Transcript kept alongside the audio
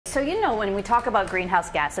So when we talk about greenhouse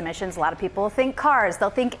gas emissions, a lot of people think cars, they'll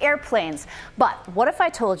think airplanes. But what if I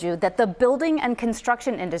told you that the building and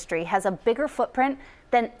construction industry has a bigger footprint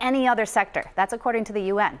than any other sector? That's according to the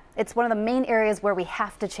UN. It's one of the main areas where we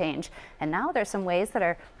have to change. And now there's some ways that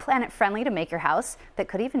are planet-friendly to make your house that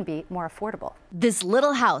could even be more affordable. This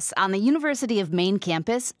little house on the University of Maine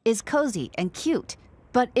campus is cozy and cute,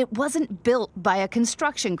 but it wasn't built by a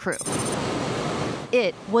construction crew.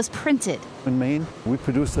 It was printed. In Maine, we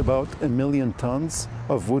produce about 1 million tons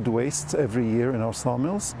of wood waste every year in our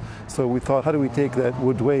sawmills. So we thought, how do we take that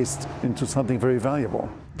wood waste into something very valuable?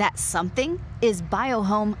 That something is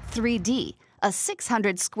BioHome 3D, a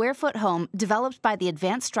 600 square foot home developed by the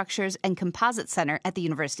Advanced Structures and Composite Center at the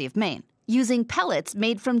University of Maine, using pellets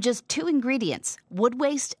made from just 2 ingredients, wood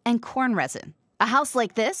waste and corn resin. A house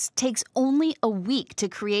like this takes only a week to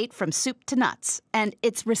create from soup to nuts, and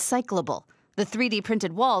it's recyclable. The 3D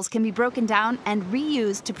printed walls can be broken down and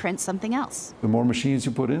reused to print something else. The more machines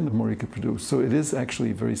you put in, the more you can produce. So it is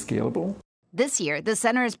actually very scalable. This year, the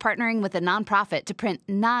center is partnering with a nonprofit to print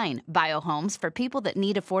 9 biohomes for people that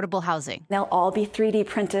need affordable housing. They'll all be 3D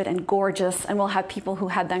printed and gorgeous, and we'll have people who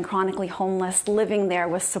had been chronically homeless living there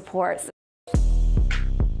with support.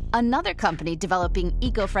 Another company developing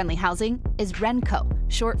eco-friendly housing is Renco,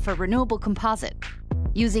 short for renewable composite,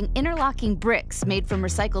 using interlocking bricks made from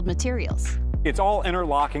recycled materials. It's all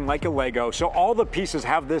interlocking like a Lego, so all the pieces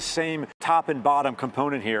have this same top and bottom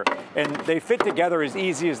component here, and they fit together as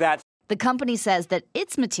easy as that. The company says that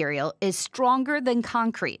its material is stronger than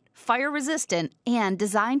concrete, fire-resistant, and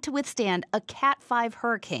designed to withstand a Cat 5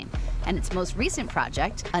 hurricane. And its most recent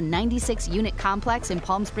project, a 96-unit complex in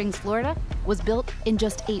Palm Springs, Florida, was built in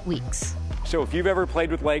just 8 weeks. So if you've ever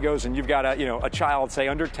played with Legos and you've got a child, say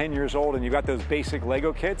under 10 years old, and you've got those basic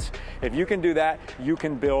Lego kits, if you can do that, you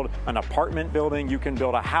can build an apartment building, you can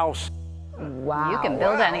build a house. Wow. You can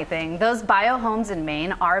build anything. Those biohomes in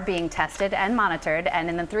Maine are being tested and monitored, and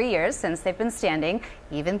in the 3 years since they've been standing,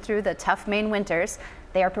 even through the tough Maine winters,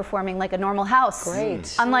 they are performing like a normal house.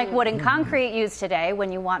 Great. Unlike wood and concrete used today,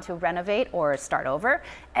 when you want to renovate or start over,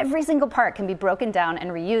 every single part can be broken down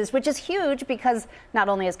and reused, which is huge because not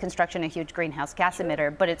only is construction a huge greenhouse gas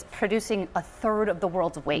emitter, but it's producing 1/3 of the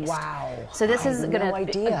world's waste. Wow. So this is going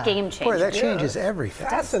to be a game changer. Boy, that changes everything.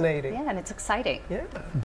 Fascinating. Yeah, and it's exciting. Yeah.